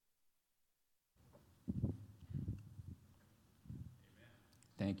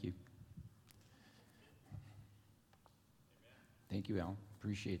Thank you. Thank you, Al.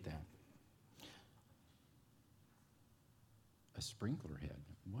 Appreciate that. A sprinkler head.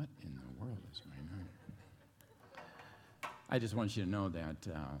 What in the world is going on? I just want you to know that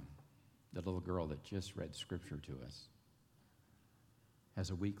the little girl that just read Scripture to us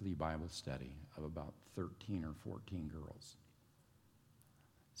has a weekly Bible study of about 13 or 14 girls.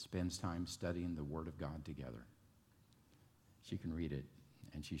 Spends time studying the Word of God together. She can read it,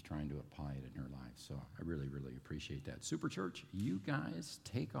 and she's trying to apply it in her life. So I really, really appreciate that. Super Church, you guys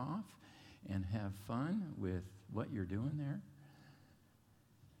take off and have fun with what you're doing there.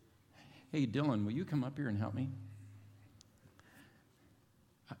 Hey, Dylan, will you come up here and help me?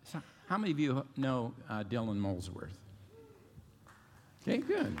 So how many of you know Dylan Molesworth? Okay,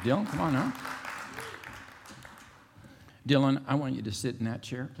 good. Dylan, come on up. Dylan, I want you to sit in that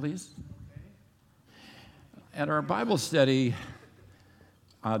chair, please. At our Bible study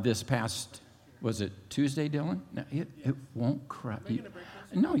this past, was it Tuesday, Dylan? No, it won't crack.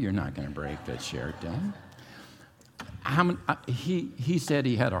 No, you're not going to break the chair, Dylan. He said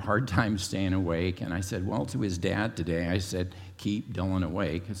he had a hard time staying awake, and I said, well, to his dad today, I said, keep Dylan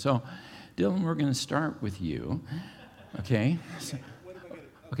awake. So, Dylan, we're going to start with you, okay?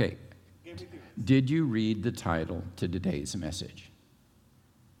 Okay. Did you read the title to today's message?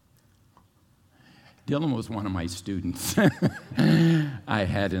 Dylan was one of my students I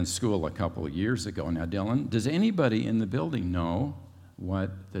had in school a couple of years ago. Now, Dylan, does anybody in the building know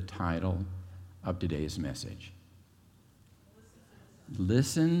what the title of today's message?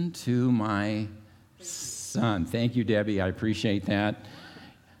 Listen to my son. Thank you, Debbie. I appreciate that.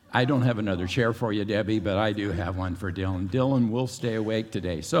 I don't have another chair for you, Debbie, but I do have one for Dylan. Dylan will stay awake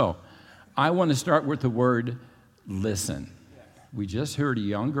today. So I want to start with the word listen. We just heard a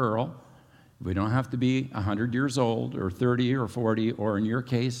young girl. We don't have to be 100 years old or 30 or 40 or, in your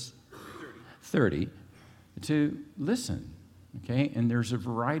case, 30 to listen, okay? And there's a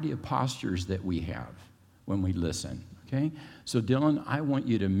variety of postures that we have when we listen, okay? So, Dylan, I want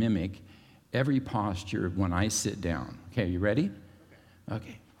you to mimic every posture when I sit down. Okay, you ready?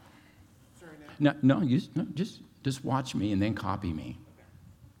 Okay. Sorry, no, just watch me and then copy me.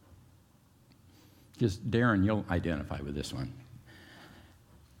 Just, Darren, you'll identify with this one.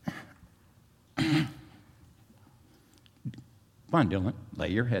 Come on, Dylan. Lay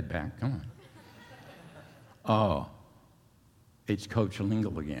your head back. Come on. Oh, it's Coach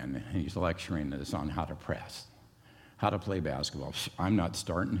Lingle again. He's lecturing us on how to press, how to play basketball. I'm not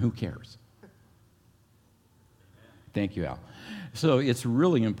starting. Who cares? Thank you, Al. So it's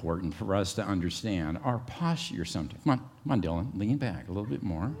really important for us to understand our posture sometimes. Come on, Dylan. Lean back a little bit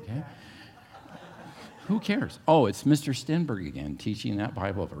more, okay? Who cares? Oh, it's Mr. Stenberg again teaching that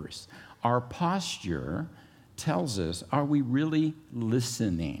Bible verse. Our posture tells us, are we really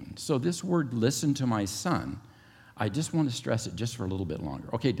listening? So this word, listen to my son, I just want to stress it just for a little bit longer.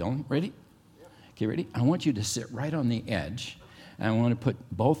 Okay, Dylan, ready? Okay, ready? I want you to sit right on the edge, and I want to put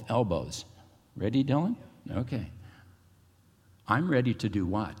both elbows. Ready, Dylan? Okay. I'm ready to do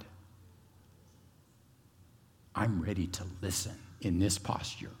what? I'm ready to listen in this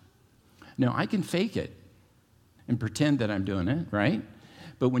posture. Now, I can fake it and pretend that I'm doing it, right?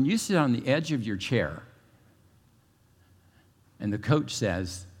 But when you sit on the edge of your chair and the coach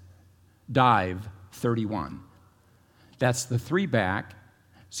says, dive 31, that's the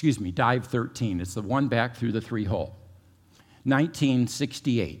dive 13. It's the one back through the 3 hole.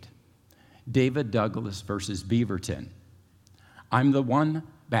 1968, David Douglas versus Beaverton. I'm the one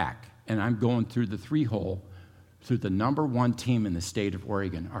back, and I'm going through the 3 hole through the number 1 team in the state of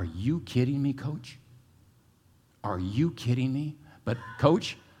Oregon. Are you kidding me, Coach? Are you kidding me? But,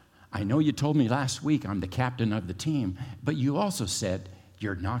 Coach, I know you told me last week I'm the captain of the team, but you also said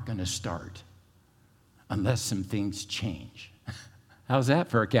you're not going to start unless some things change. How's that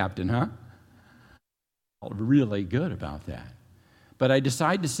for a captain, huh? Really good about that. But I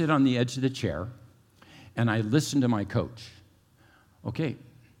decide to sit on the edge of the chair, and I listen to my coach. Okay,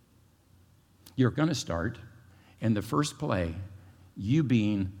 you're going to start, and the first play, you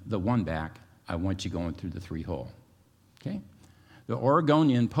being the one back, I want you going through the 3 hole. Okay? The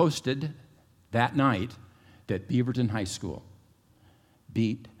Oregonian posted that night that Beaverton High School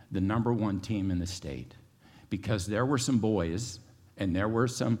beat the number 1 team in the state because there were some boys and there were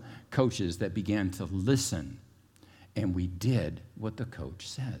some coaches that began to listen, and we did what the coach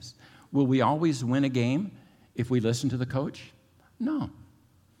says. Will we always win a game if we listen to the coach? No,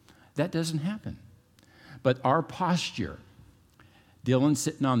 that doesn't happen. But our posture, Dylan's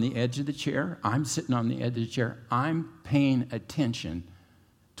sitting on the edge of the chair, I'm sitting on the edge of the chair, I'm paying attention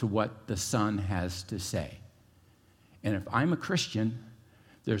to what the Son has to say. And if I'm a Christian,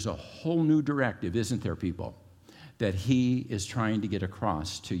 There's a whole new directive, isn't there, people, that he is trying to get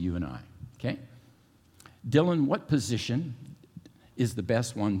across to you and I, okay? Dylan, what position is the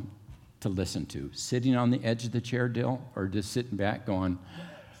best one to listen to? Sitting on the edge of the chair, Dill, or just sitting back going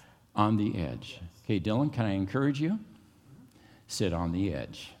on the edge? Okay, Dylan, can I encourage you? Sit on the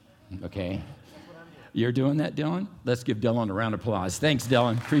edge, okay? You're doing that, Dylan? Let's give Dylan a round of applause. Thanks,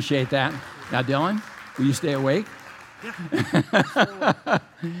 Dylan. Appreciate that. Now, Dylan, will you stay awake? Yeah.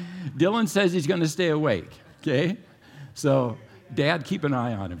 Dylan says he's going to stay awake, okay? So, Dad, keep an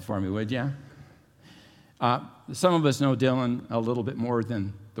eye on him for me, would you? Some of us know Dylan a little bit more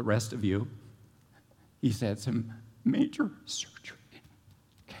than the rest of you. He's had some major surgery.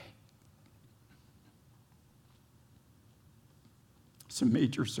 Okay. Some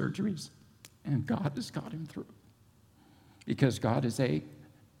major surgeries. And God has got him through. Because God is a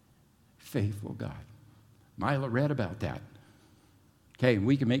faithful God. Mila read about that. Okay,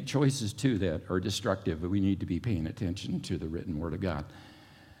 we can make choices too that are destructive, but we need to be paying attention to the written word of God.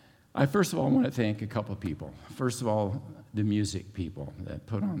 I first of all want to thank a couple people. First of all, the music people that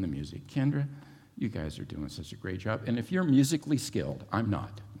put on the music. Kendra, you guys are doing such a great job. And if you're musically skilled, I'm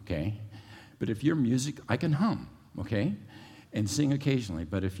not, okay? But if you're I can hum, okay? And sing occasionally.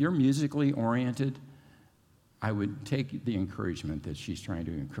 But if you're musically oriented, I would take the encouragement that she's trying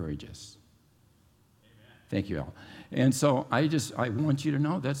to encourage us. Amen. Thank you, Al. And so I want you to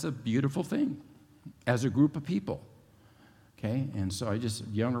know that's a beautiful thing as a group of people. Okay? And so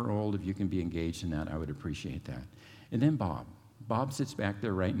young or old, if you can be engaged in that, I would appreciate that. And then Bob. Bob sits back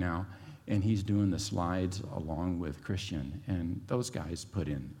there right now, and he's doing the slides along with Christian. And those guys put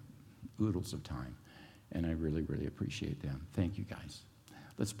in oodles of time. And I really, really appreciate them. Thank you, guys.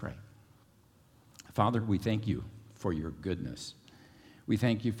 Let's pray. Father, we thank you for your goodness. We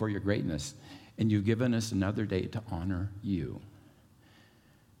thank you for your greatness. And you've given us another day to honor you.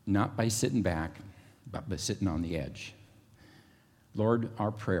 Not by sitting back, but by sitting on the edge. Lord,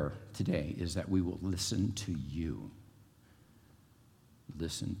 our prayer today is that we will listen to you.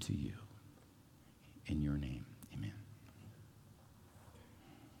 Listen to you. In your name, amen.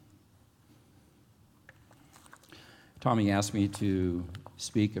 Tommy asked me to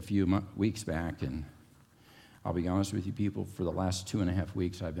speak a few weeks back, and I'll be honest with you people, for the last 2.5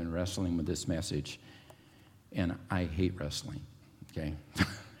 weeks I've been wrestling with this message, and I hate wrestling, okay?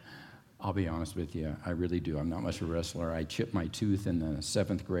 I'll be honest with you, I really do. I'm not much of a wrestler. I chipped my tooth in the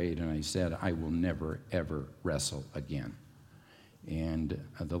 7th grade, and I said, I will never, ever wrestle again. And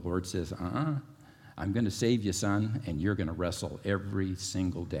the Lord says, I'm going to save you, son, and you're going to wrestle every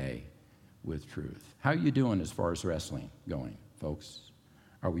single day with truth. How are you doing as far as wrestling going, folks?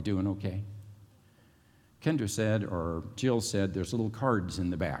 Are we doing okay? Kendra said, or Jill said, there's little cards in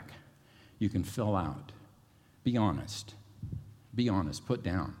the back you can fill out. Be honest. Be honest. Put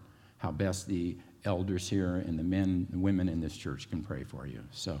down how best the elders here and the men and women in this church can pray for you.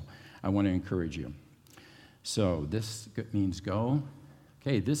 So I want to encourage you. So this means go.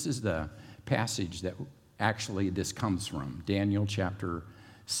 Okay, this is the passage that actually this comes from. Daniel chapter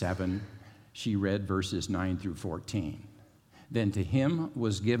 7. She read verses 9 through 14. Then to him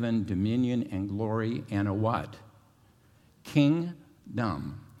was given dominion and glory and a what?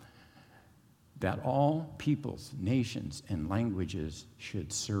 Kingdom. That all peoples, nations, and languages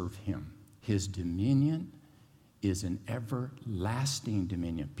should serve him. His dominion is an everlasting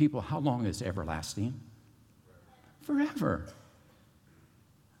dominion. People, how long is everlasting? Forever.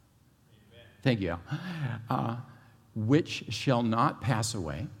 Amen. Thank you, Al. Which shall not pass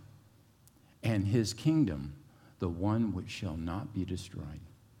away, and his kingdom, the one which shall not be destroyed.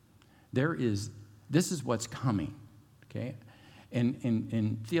 This is what's coming, okay?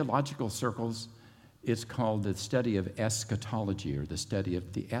 In theological circles, it's called the study of eschatology, or the study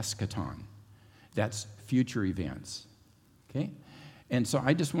of the eschaton. That's future events, okay? And so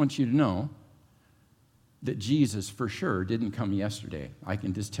I just want you to know that Jesus, for sure, didn't come yesterday. I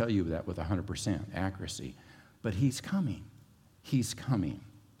can just tell you that with 100% accuracy. But he's coming. He's coming.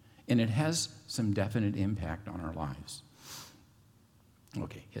 And it has some definite impact on our lives.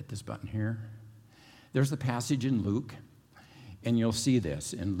 Okay, hit this button here. There's a passage in Luke, and you'll see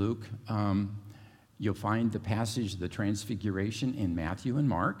this. In Luke, you'll find the passage of the Transfiguration in Matthew and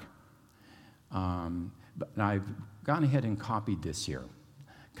Mark. But I've gone ahead and copied this here.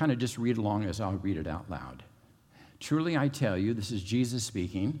 Kind of just read along as I'll read it out loud. Truly I tell you, this is Jesus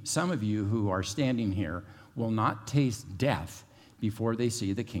speaking, some of you who are standing here will not taste death before they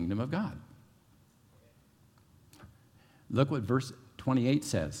see the kingdom of God. Look what verse 28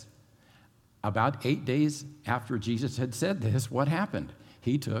 says. About 8 days after Jesus had said this, what happened?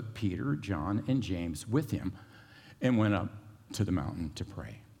 He took Peter, John, and James with him and went up to the mountain to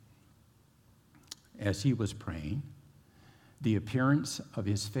pray. As he was praying, the appearance of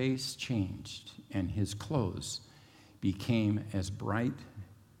his face changed, and his clothes became as bright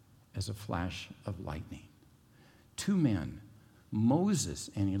as a flash of lightning. Two men, Moses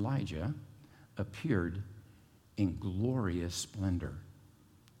and Elijah, appeared in glorious splendor,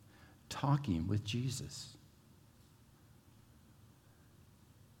 talking with Jesus.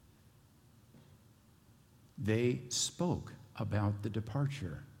 They spoke about the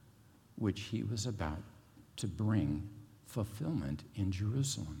departure which he was about to bring fulfillment in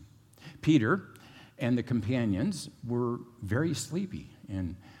Jerusalem. Peter and the companions were very sleepy,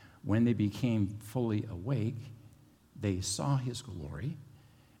 and when they became fully awake, they saw his glory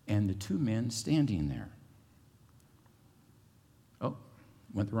and the two men standing there. Oh,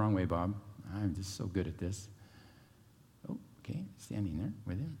 went the wrong way, Bob. I'm just so good at this. Oh, okay, standing there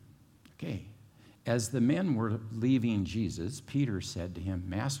with him. Okay. As the men were leaving Jesus, Peter said to him,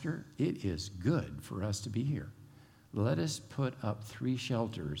 "Master, it is good for us to be here. Let us put up 3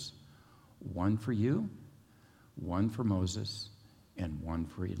 shelters, one for you, one for Moses, and one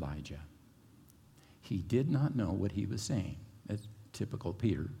for Elijah." He did not know what he was saying. That's typical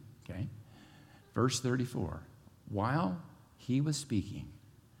Peter, okay? Verse 34, while he was speaking,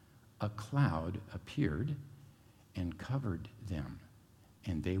 a cloud appeared and covered them,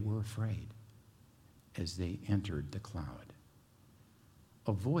 and they were afraid as they entered the cloud.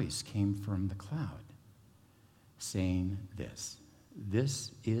 A voice came from the cloud saying this,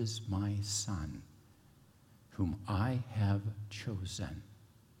 "This is my son, whom I have chosen.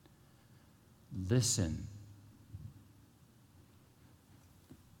 Listen."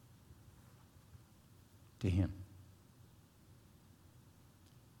 To him.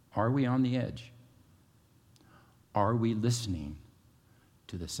 Are we on the edge? Are we listening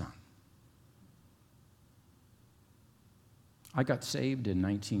to the Son? I got saved in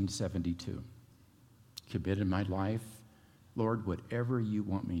 1972. Committed my life, Lord, whatever you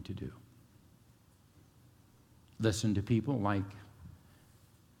want me to do. Listen to people like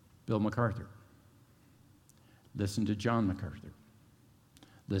Bill MacArthur. Listen to John MacArthur.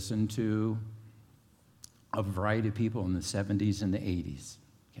 Listen to a variety of people in the 70s and the 80s,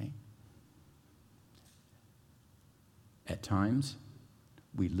 okay? At times,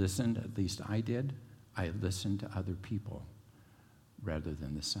 we listened, at least I did, I listened to other people rather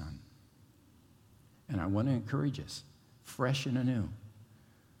than the Son. And I want to encourage us, fresh and anew,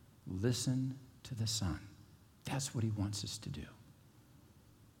 listen to the Son. That's what he wants us to do.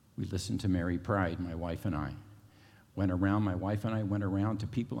 We listened to Mary Pride, my wife and I. My wife and I went around to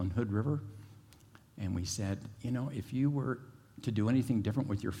people in Hood River, and we said, if you were to do anything different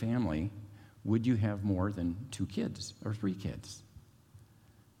with your family, would you have more than 2 kids or 3 kids?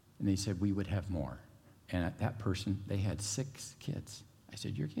 And they said, we would have more. And at that person, they had 6 kids. I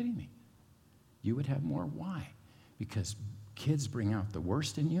said, you're kidding me. You would have more? Why? Because kids bring out the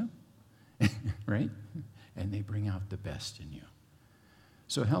worst in you, right? And they bring out the best in you.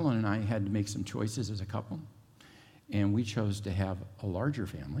 So Helen and I had to make some choices as a couple, and we chose to have a larger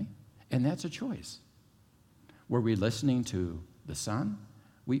family, and that's a choice. Were we listening to the Son?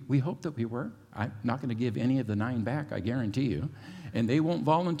 We hope that we were. I'm not going to give any of the 9 back, I guarantee you, and they won't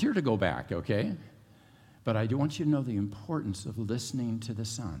volunteer to go back, okay? But I do want you to know the importance of listening to the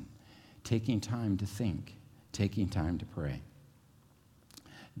Son, taking time to think, taking time to pray.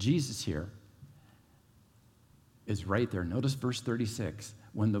 Jesus here is right there. Notice verse 36.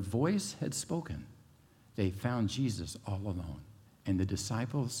 When the voice had spoken, they found Jesus all alone. And the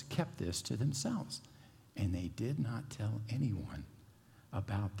disciples kept this to themselves. And they did not tell anyone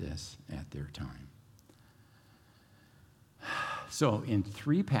about this at their time. So in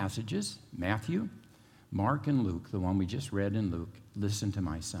 3 passages, Matthew, Mark, and Luke, the one we just read in Luke, listen to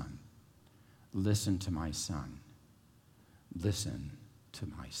my son. Listen to my son. Listen to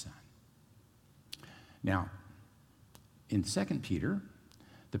my son. Now, in 2 Peter,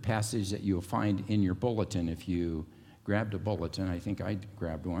 the passage that you'll find in your bulletin, if you grabbed a bulletin, I think I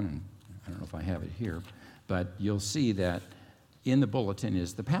grabbed one, and I don't know if I have it here, but you'll see that in the bulletin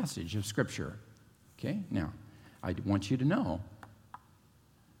is the passage of Scripture. Okay? Now, I want you to know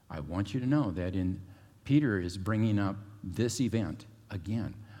that Peter is bringing up this event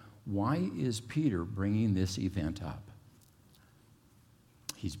again. Why is Peter bringing this event up?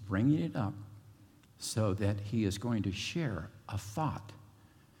 He's bringing it up so that he is going to share a thought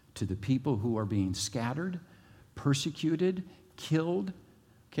to the people who are being scattered, persecuted, killed,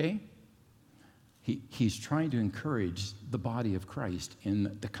 okay? He's trying to encourage the body of Christ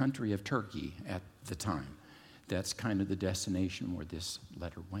in the country of Turkey at the time. That's kind of the destination where this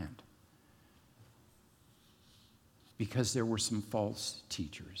letter went. because there were some false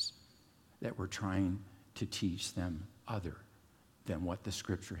teachers that were trying to teach them other than what the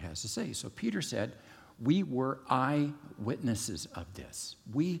Scripture has to say. So Peter said, we were eyewitnesses of this.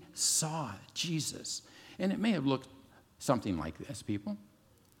 We saw Jesus. And it may have looked something like this, people.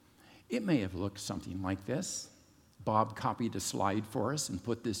 It may have looked something like this. Bob copied a slide for us and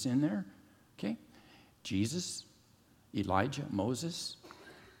put this in there. Okay? Jesus, Elijah, Moses,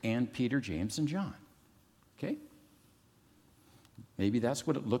 and Peter, James, and John. Okay? Maybe that's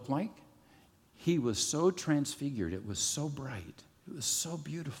what it looked like. He was so transfigured. It was so bright. It was so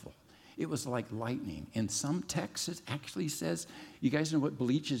beautiful. It was like lightning. In some texts, it actually says, you guys know what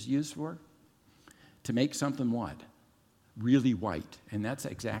bleach is used for? To make something what? Really white. And that's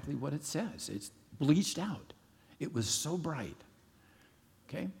exactly what it says. It's bleached out. It was so bright.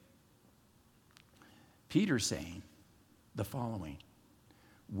 Okay? Peter's saying the following.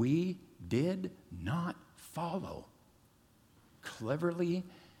 We did not follow cleverly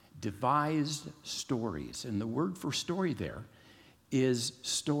devised stories. And the word for story there is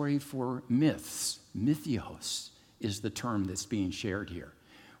story for myths. Mythos is the term that's being shared here.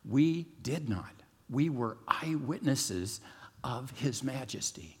 We did not. We were eyewitnesses of his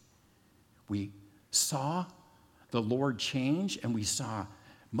majesty. We saw the Lord change, and we saw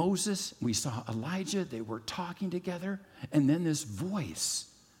Moses, we saw Elijah. They were talking together, and then this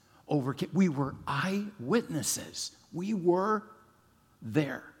voice overcame. We were eyewitnesses. We were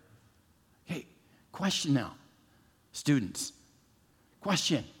there. Hey, question now, students.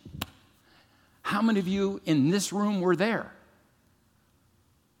 Question. How many of you in this room were there?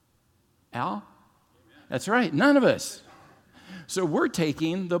 Al? That's right, none of us. So we're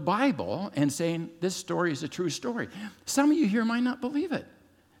taking the Bible and saying this story is a true story. Some of you here might not believe it.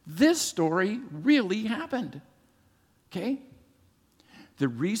 This story really happened. Okay? The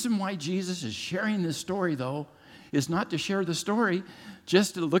reason why Jesus is sharing this story, though, is not to share the story,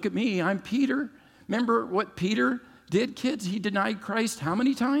 just to look at me. I'm Peter. Remember what Peter did, kids? He denied Christ how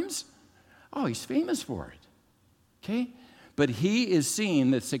many times? Oh, he's famous for it. Okay? But he is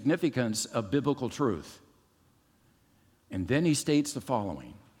seeing the significance of biblical truth. And then he states the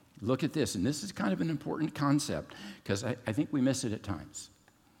following. Look at this, and this is kind of an important concept because I think we miss it at times.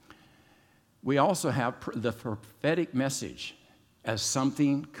 We also have the prophetic message as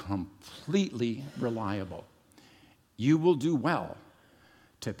something completely reliable. You will do well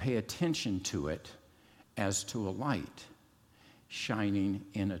to pay attention to it as to a light shining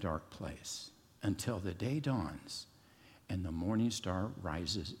in a dark place until the day dawns and the morning star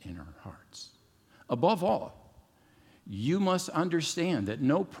rises in our hearts. Above all, you must understand that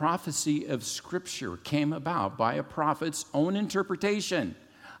no prophecy of Scripture came about by a prophet's own interpretation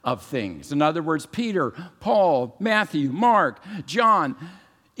of things. In other words, Peter, Paul, Matthew, Mark, John,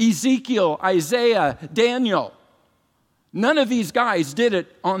 Ezekiel, Isaiah, Daniel. None of these guys did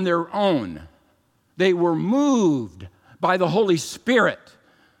it on their own. They were moved by the Holy Spirit,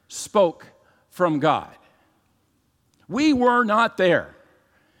 spoke from God. We were not there.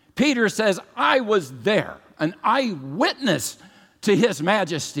 Peter says, I was there, an eyewitness to his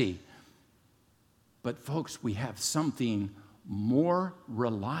majesty. But folks, we have something more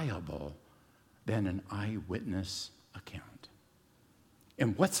reliable than an eyewitness account.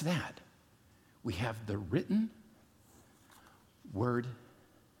 And what's that? We have the written Word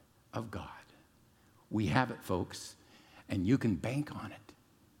of God. We have it, folks, and you can bank on it.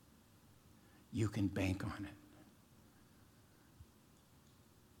 You can bank on it.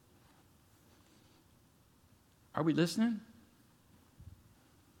 Are we listening?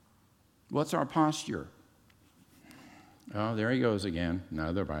 What's our posture? Oh, there he goes again.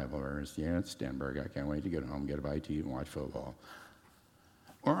 Another Bible verse. Yeah, it's Stenberg. I can't wait to get home, get a bite to eat, and watch football.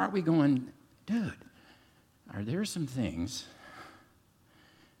 Or are we going, dude, are there some things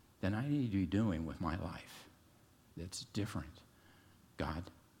that I need to be doing with my life that's different? God.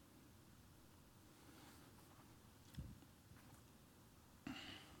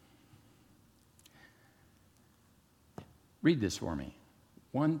 Read this for me.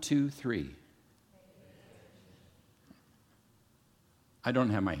 1, 2, 3. I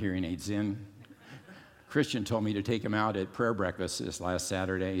don't have my hearing aids in. Christian told me to take them out at prayer breakfast this last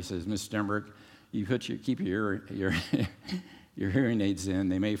Saturday. He says, Miss Stenberg, you keep your hearing aids in.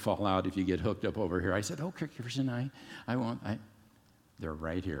 They may fall out if you get hooked up over here. I said, okay, Christian, I won't. They're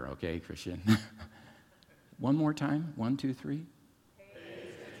right here, okay, Christian? One more time. 1, 2, 3.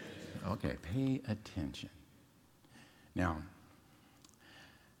 Okay, pay attention. Now,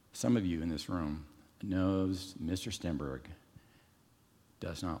 some of you in this room knows Mr. Stenberg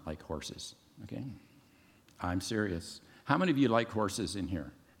does not like horses, okay? I'm serious. How many of you like horses in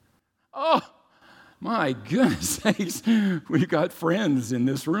here? Oh, My goodness sakes, we got friends in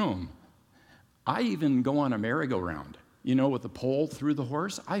this room. I even go on a merry-go-round, with the pole through the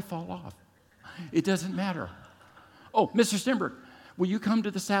horse. I fall off. It doesn't matter. Oh, Mr. Stenberg, will you come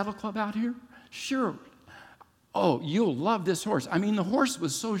to the saddle club out here? Sure. Oh, you'll love this horse. I mean, the horse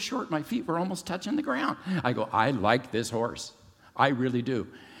was so short, my feet were almost touching the ground. I go, I like this horse. I really do.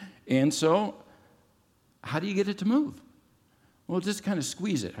 And so, how do you get it to move? Well, just kind of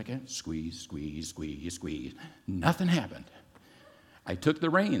squeeze it. I can squeeze, squeeze, squeeze, squeeze. Nothing happened. I took the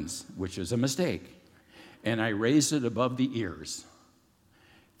reins, which was a mistake, and I raised it above the ears.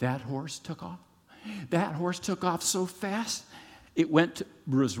 That horse took off. That horse took off so fast, it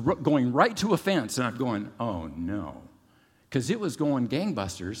was going right to a fence, and I'm going, oh, no, because it was going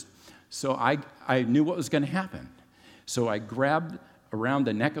gangbusters, so I knew what was going to happen. So I grabbed around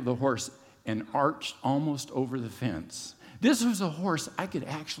the neck of the horse and arched almost over the fence. This was a horse I could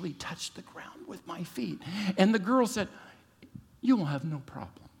actually touch the ground with my feet. And the girl said, you will have no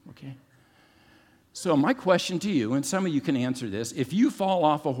problem, okay? So my question to you, and some of you can answer this, if you fall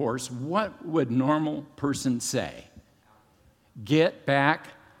off a horse, what would a normal person say? Get back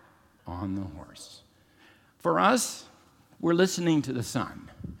on the horse. For us, we're listening to the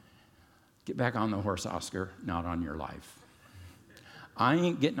Son. Get back on the horse, Oscar, not on your life. I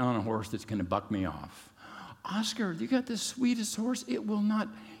ain't getting on a horse that's going to buck me off. Oscar, you got the sweetest horse. It will not.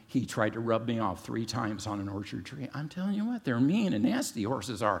 He tried to rub me off 3 times on an orchard tree. I'm telling you what, they're mean and nasty,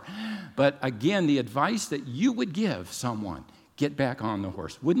 horses are. But again, the advice that you would give someone, get back on the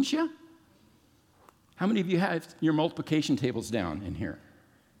horse, wouldn't you? How many of you have your multiplication tables down in here?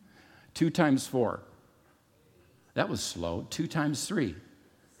 2 times 4. That was slow. 2 times 3.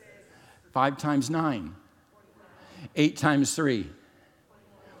 5 times 9. 8 times 3.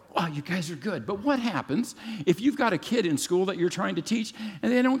 Wow, you guys are good. But what happens if you've got a kid in school that you're trying to teach and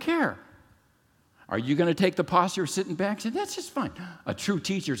they don't care? Are you going to take the posture of sitting back and say, that's just fine? A true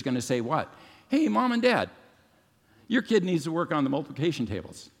teacher is going to say what? Hey, Mom and Dad, your kid needs to work on the multiplication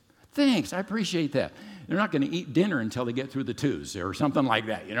tables. Thanks, I appreciate that. They're not going to eat dinner until they get through the 2s or something like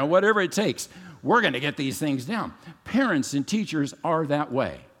that. Whatever it takes, we're going to get these things down. Parents and teachers are that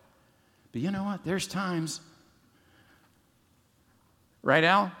way. But you know what? There's times, right,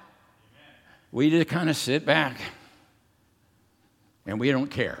 Al? Amen. We just kind of sit back and we don't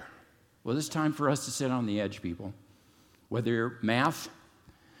care. Well, it's time for us to sit on the edge, people. Whether you're math,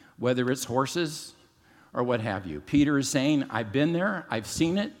 whether it's horses, or what have you. Peter is saying, I've been there, I've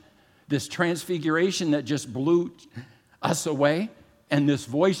seen it. This transfiguration that just blew us away, and this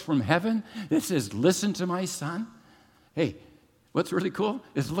voice from heaven that says, listen to my son. Hey, what's really cool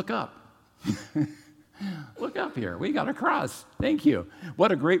is look up. Look up here. We got a cross. Thank you.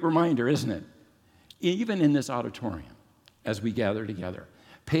 What a great reminder, isn't it? Even in this auditorium, as we gather together.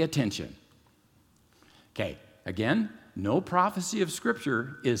 Pay attention. Okay, again, no prophecy of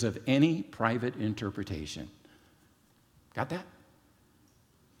Scripture is of any private interpretation. Got that?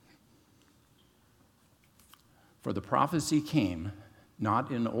 For the prophecy came not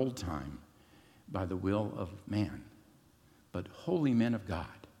in old time by the will of man, but holy men of God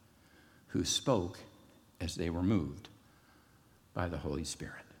who spoke as they were moved by the Holy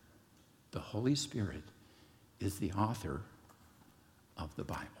Spirit. The Holy Spirit is the author of the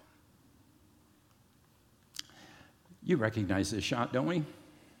Bible. You recognize this shot, don't we?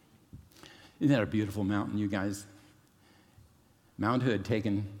 Isn't that a beautiful mountain, you guys? Mount Hood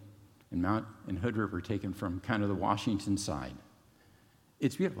taken, and Hood River taken from kind of the Washington side.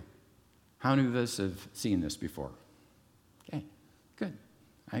 It's beautiful. How many of us have seen this before? Okay, good.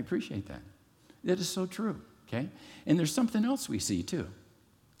 I appreciate that. That is so true, okay? And there's something else we see, too.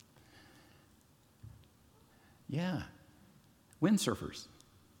 Yeah, windsurfers.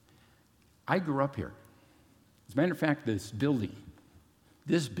 I grew up here. As a matter of fact, this building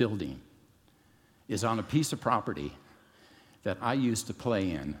is on a piece of property that I used to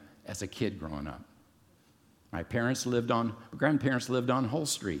play in as a kid growing up. My grandparents lived on Hull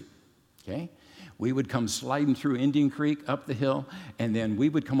Street, okay? We would come sliding through Indian Creek up the hill, and then we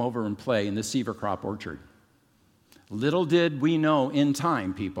would come over and play in the Seavercrop Orchard. Little did we know in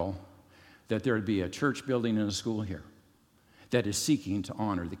time, people, that there would be a church building and a school here that is seeking to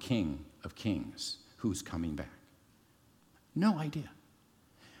honor the King of Kings who's coming back. No idea.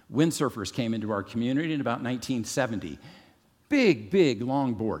 Windsurfers came into our community in about 1970. Big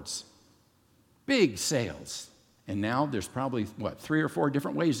longboards, big sails. And now there's probably, 3 or 4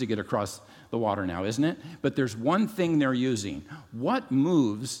 different ways to get across the water now, isn't it? But there's one thing they're using. What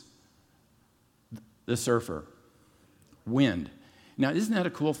moves the surfer? Wind. Now, isn't that a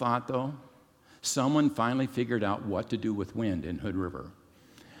cool thought, though? Someone finally figured out what to do with wind in Hood River.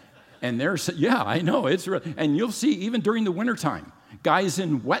 And yeah, I know. And you'll see even during the wintertime, guys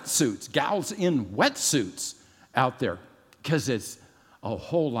in wetsuits, gals in wetsuits out there because it's a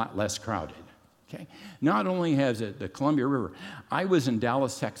whole lot less crowded. Okay? Not only has it the Columbia River, I was in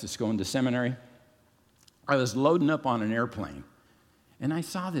Dallas, Texas going to seminary. I was loading up on an airplane, and I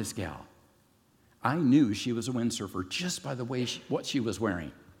saw this gal. I knew she was a windsurfer just by the way what she was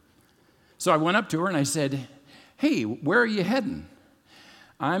wearing. So I went up to her and I said, "Hey, where are you heading?"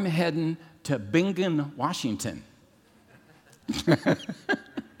 "I'm heading to Bingen, Washington."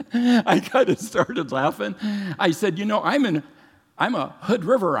 I kind of started laughing. I said, I'm a Hood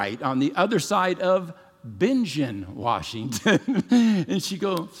Riverite on the other side of Bingen, Washington. And she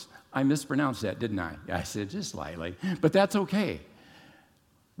goes, "I mispronounced that, didn't I?" I said, "Just slightly, but that's okay."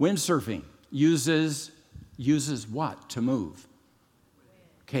 Windsurfing uses what to move?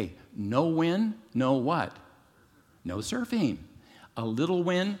 Okay, no wind, no what? No surfing. A little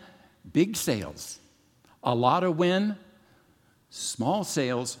wind, big sails. A lot of wind, small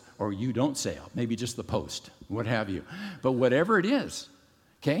sails, or you don't sail, maybe just the post, what have you. But whatever it is,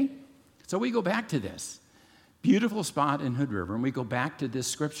 okay? So we go back to this beautiful spot in Hood River, and we go back to this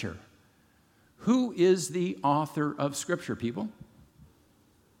scripture. Who is the author of scripture, people?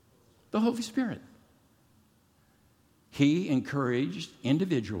 The Holy Spirit. He encouraged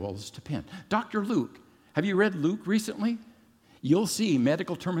individuals to pen. Dr. Luke, have you read Luke recently? You'll see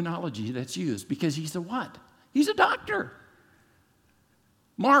medical terminology that's used because he's a what? He's a doctor.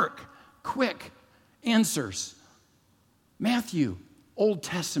 Mark, quick answers. Matthew, Old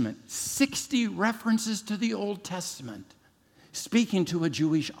Testament, 60 references to the Old Testament, speaking to a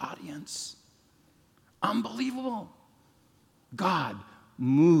Jewish audience. Unbelievable. God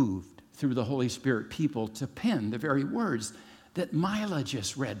moved through the Holy Spirit people to pen the very words that Mila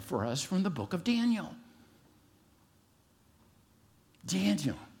just read for us from the book of Daniel.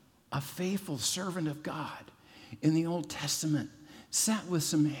 Daniel, a faithful servant of God in the Old Testament, sat with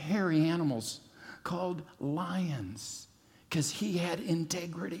some hairy animals called lions because he had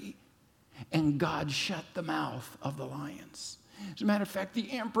integrity, and God shut the mouth of the lions. As a matter of fact,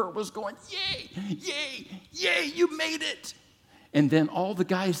 the emperor was going, "Yay, yay, yay, you made it." And then all the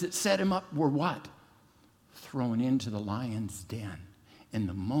guys that set him up were what? Thrown into the lion's den. And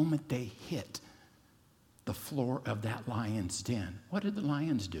the moment they hit the floor of that lion's den, what did the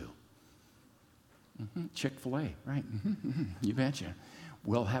lions do? Chick-fil-A, right? You betcha.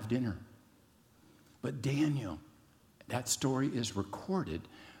 We'll have dinner. But Daniel, that story is recorded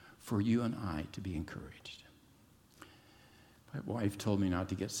for you and I to be encouraged. My wife told me not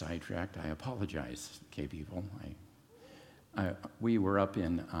to get sidetracked. I apologize, okay, people. We were up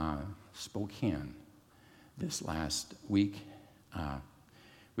in Spokane this last week.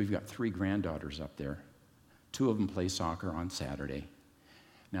 We've got 3 granddaughters up there. 2 of them play soccer on Saturday.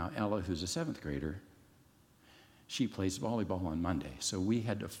 Now, Ella, who's a 7th grader, she plays volleyball on Monday. So we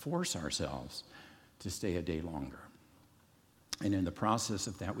had to force ourselves to stay a day longer. And in the process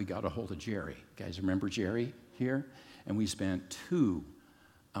of that, we got a hold of Jerry. You guys remember Jerry here? And we spent 2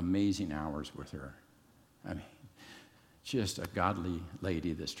 amazing hours with her. I mean, just a godly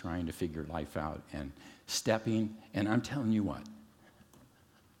lady that's trying to figure life out and stepping. And I'm telling you what,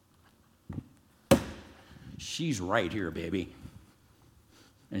 she's right here, baby.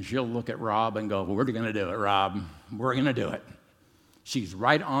 And she'll look at Rob and go, "We're going to do it, Rob. We're going to do it." She's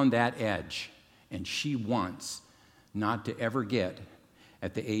right on that edge. And she wants not to ever get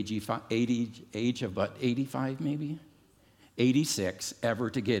at the age of about 85 maybe, 86, ever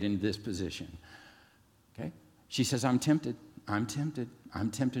to get into this position. Okay? She says, I'm tempted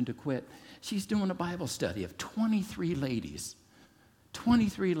to quit. She's doing a Bible study of 23 ladies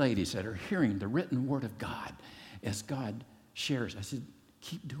that are hearing the written word of God as God shares. I said,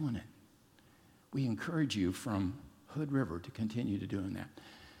 keep doing it. We encourage you from Hood River to continue to doing that.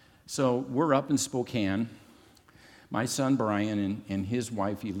 So we're up in Spokane. My son Brian and his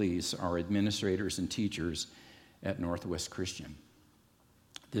wife Elise are administrators and teachers at Northwest Christian.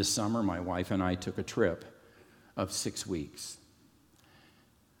 This summer, my wife and I took a trip of 6 weeks.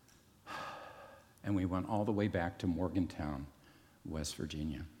 And we went all the way back to Morgantown, West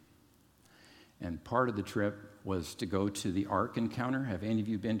Virginia. And part of the trip was to go to the Ark Encounter. Have any of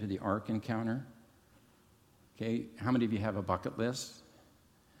you been to the Ark Encounter? Okay, how many of you have a bucket list?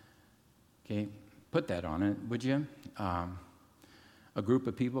 Okay, put that on it, would you? A group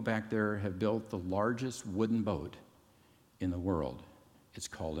of people back there have built the largest wooden boat in the world. It's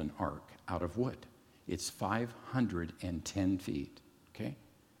called an ark, out of wood. It's 510 feet, okay?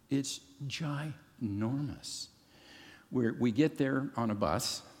 It's ginormous. We get there on a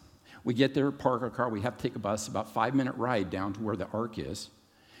bus. We get there, park our car. We have to take a bus, about 5-minute ride down to where the ark is.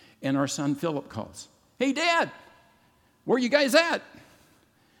 And our son Philip calls, "Hey, Dad, where you guys at?"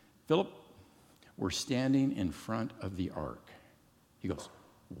 "Philip, we're standing in front of the ark." He goes,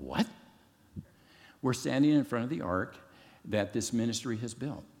 "What?" "We're standing in front of the ark that this ministry has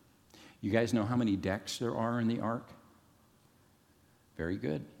built. You guys know how many decks there are in the ark?" "Very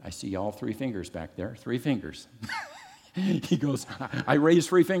good. I see all 3 fingers back there. 3 fingers." He goes, "I raised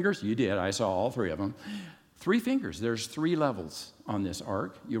 3 fingers?" "You did. I saw all 3 of them." 3 fingers. There's 3 levels on this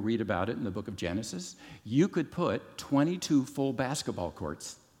ark. You'll read about it in the book of Genesis. You could put 22 full basketball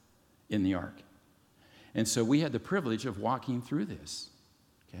courts in the ark. And so we had the privilege of walking through this,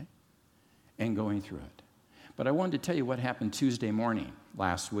 okay, and going through it. But I wanted to tell you what happened Tuesday morning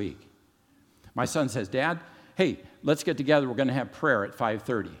last week. My son says, "Dad, hey, let's get together. We're going to have prayer at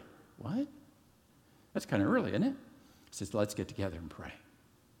 5:30. "What? That's kind of early, isn't it?" He says, "Let's get together and pray."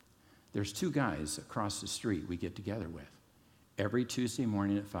 There's 2 guys across the street we get together with every Tuesday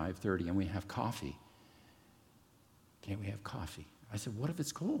morning at 5:30, and we have coffee. Okay, we have coffee. I said, "What if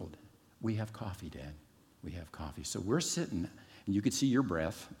it's cold?" "We have coffee, Dad. We have coffee." So we're sitting, and you could see your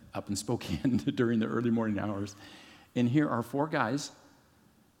breath up in Spokane during the early morning hours. And here are 4 guys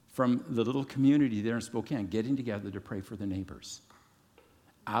from the little community there in Spokane getting together to pray for the neighbors.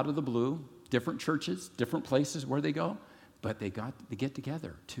 Out of the blue, different churches, different places where they go, but they get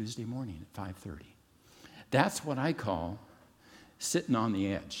together Tuesday morning at 5:30. That's what I call sitting on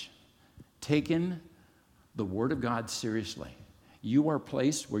the edge, taking the Word of God seriously. You are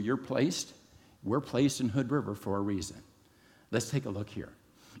placed where you're placed. We're placed in Hood River for a reason. Let's take a look here.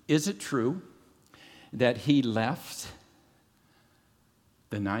 Is it true that he left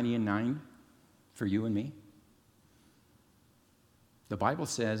the 99 for you and me? The Bible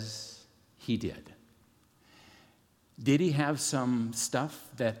says he did. Did he have some stuff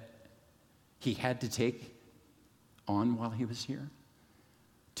that he had to take on while he was here?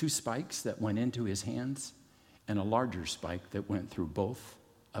 2 spikes that went into his hands and a larger spike that went through both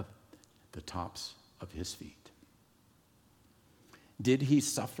of the tops of his feet. Did he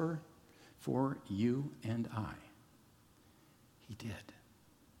suffer for you and I? He did.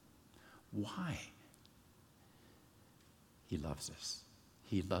 Why? He loves us.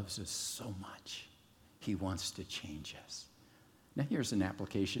 He loves us so much. He wants to change us. Now here's an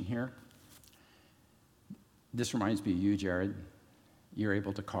application here. This reminds me of you, Jared. You're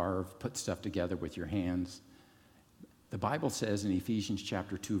able to carve, put stuff together with your hands. The Bible says in Ephesians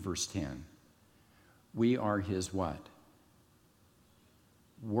chapter 2, verse 10, we are his what?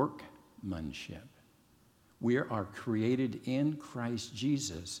 Workmanship. We are created in Christ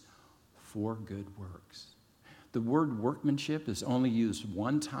Jesus for good works. The word workmanship is only used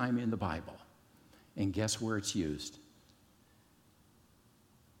 1 time in the Bible. And guess where it's used?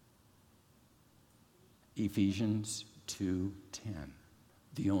 Ephesians 2:10,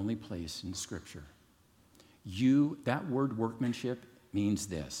 the only place in Scripture. That word workmanship means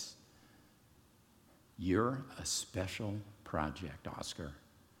this. You're a special project, Oscar.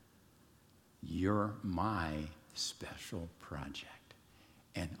 You're my special project,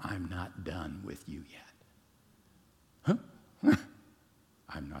 and I'm not done with you yet. Huh?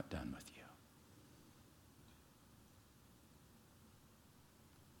 I'm not done with you.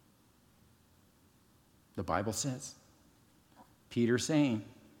 The Bible says, Peter saying,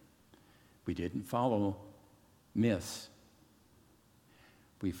 we didn't follow myths.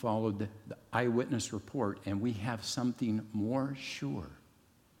 We followed the eyewitness report, and we have something more sure.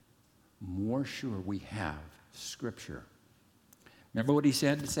 More sure, we have Scripture. Remember what he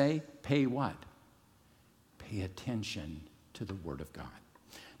said to say? Pay what? Pay attention to the Word of God.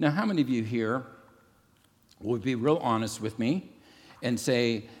 Now, how many of you here would be real honest with me and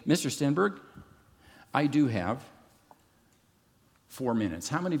say, Mr. Stenberg, I do have 4 minutes.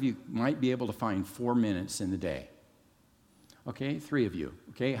 How many of you might be able to find 4 minutes in the day? Okay, 3 of you.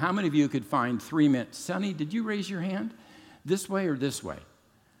 Okay, how many of you could find 3 minutes? Sonny, did you raise your hand? This way or this way?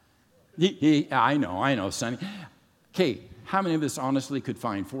 I know, Sonny. Okay, how many of us honestly could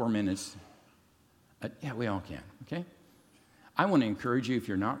find 4 minutes? Yeah, we all can, okay? I want to encourage you, if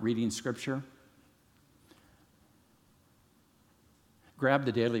you're not reading Scripture, grab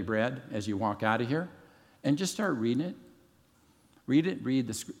the daily bread as you walk out of here and just start reading it. Read it, read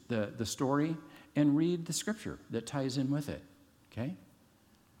the story, and read the Scripture that ties in with it, okay?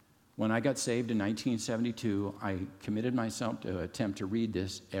 When I got saved in 1972, I committed myself to attempt to read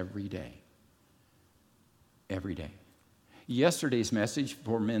this every day. Every day. Yesterday's message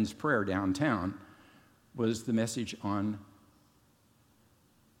for men's prayer downtown was the message on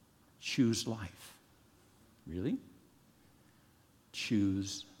choose life. Really?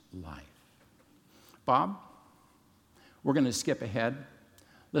 Choose life. Bob, we're going to skip ahead.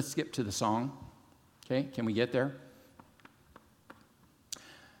 Let's skip to the song. Okay, can we get there?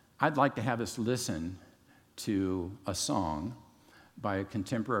 I'd like to have us listen to a song by a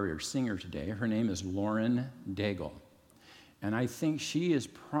contemporary singer today. Her name is Lauren Daigle. And I think she is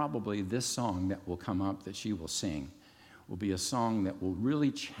probably this song that will come up that she will sing, will be a song that will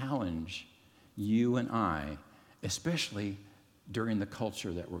really challenge you and I, especially during the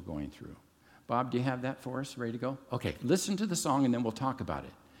culture that we're going through. Bob, do you have that for us? Ready to go? Okay, listen to the song and then we'll talk about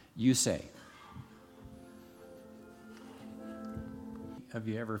it. You say. Have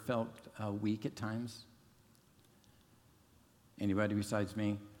you ever felt weak at times? Anybody besides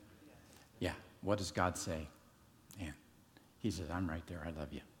me? Yeah. What does God say? Man, he says, I'm right there. I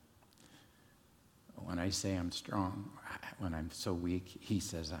love you. When I say I'm strong, when I'm so weak, he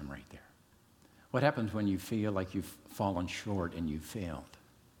says I'm right there. What happens when you feel like you've fallen short and you've failed?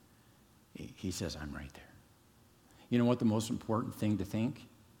 He says, I'm right there. You know what the most important thing to think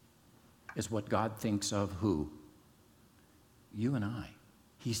is what God thinks of who? You and I.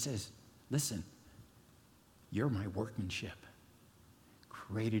 He says, listen, you're my workmanship,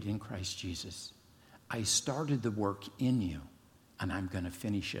 created in Christ Jesus. I started the work in you, and I'm going to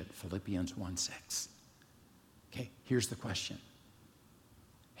finish it, Philippians 1:6. Okay, here's the question.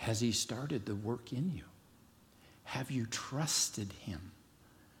 Has he started the work in you? Have you trusted him?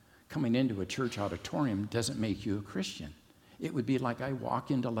 Coming into a church auditorium doesn't make you a Christian. It would be like I walk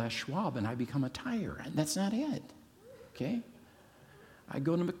into Les Schwab and I become a tire, and that's not it, okay? I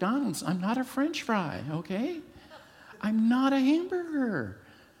go to McDonald's, I'm not a French fry, okay? I'm not a hamburger.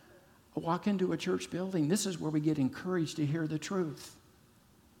 I walk into a church building, this is where we get encouraged to hear the truth.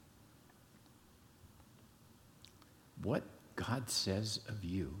 What God says of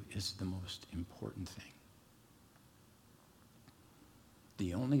you is the most important thing.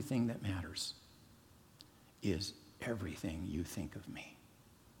 The only thing that matters is everything you think of me.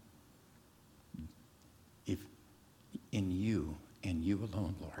 If in you and you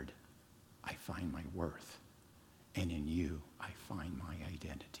alone, Lord, I find my worth, and in you I find my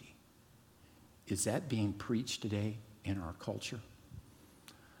identity. Is that being preached today in our culture?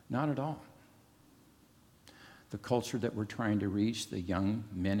 Not at all. The culture that we're trying to reach, the young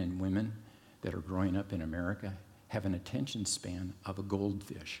men and women that are growing up in America, have an attention span of a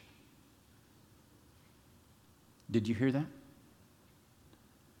goldfish. Did you hear that?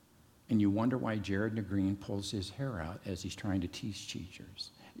 And you wonder why Jared Negreen pulls his hair out as he's trying to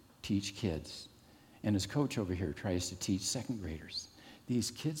teach kids. And his coach over here tries to teach second graders.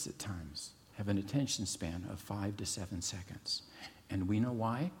 These kids at times have an attention span of 5 to 7 seconds. And we know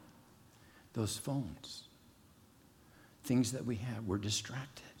why? Those phones. Things that we have, we're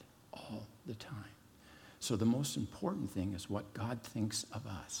distracted all the time. So the most important thing is what God thinks of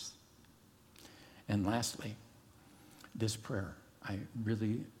us. And lastly, this prayer. I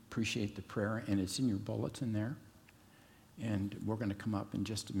really appreciate the prayer, and it's in your bulletin there. And we're going to come up in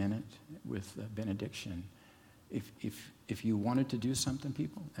just a minute with a benediction. If you wanted to do something,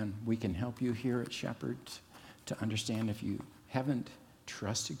 people, and we can help you here at Shepherd to understand if you haven't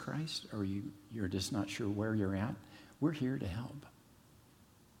trusted Christ or you're just not sure where you're at, we're here to help.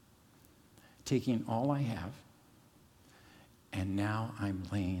 Taking all I have, and now I'm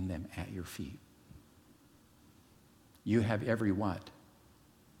laying them at your feet. You have every what?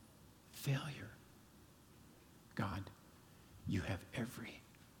 Failure. God, you have every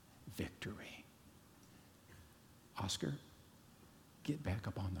victory. Oscar, get back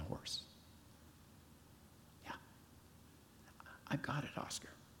up on the horse. Yeah. I've got it, Oscar.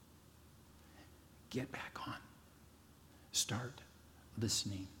 Get back on. Start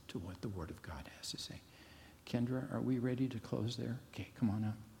listening to what the Word of God has to say. Kendra, are we ready to close there? Okay, come on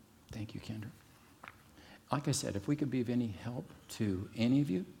up. Thank you, Kendra. Like I said, if we could be of any help to any of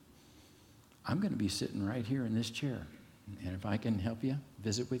you, I'm going to be sitting right here in this chair. And if I can help you,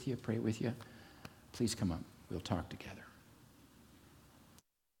 visit with you, pray with you, please come up. We'll talk together.